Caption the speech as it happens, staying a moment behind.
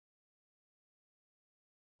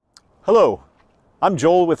Hello, I'm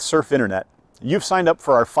Joel with Surf Internet. You've signed up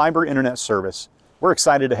for our fiber internet service. We're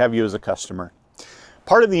excited to have you as a customer.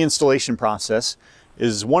 Part of the installation process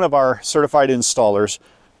is one of our certified installers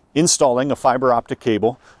installing a fiber optic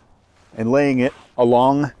cable and laying it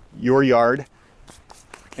along your yard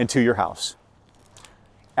and to your house.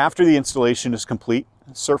 After the installation is complete,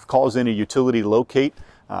 Surf calls in a utility locate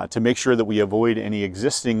to make sure that we avoid any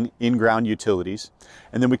existing in-ground utilities.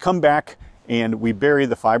 And then we come back and we bury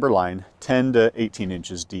the fiber line 10 to 18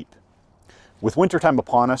 inches deep. With wintertime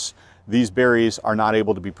upon us, these buries are not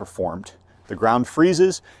able to be performed. The ground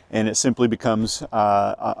freezes and it simply becomes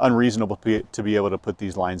unreasonable to be able to put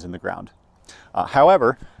these lines in the ground.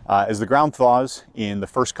 However, as the ground thaws in the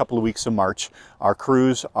first couple of weeks of March, our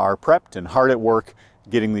crews are prepped and hard at work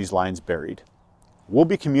getting these lines buried. We'll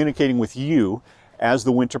be communicating with you as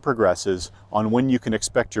the winter progresses on when you can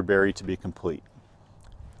expect your bury to be complete.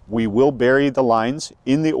 We will bury the lines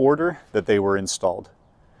in the order that they were installed.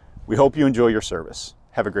 We hope you enjoy your service.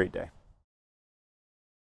 Have a great day.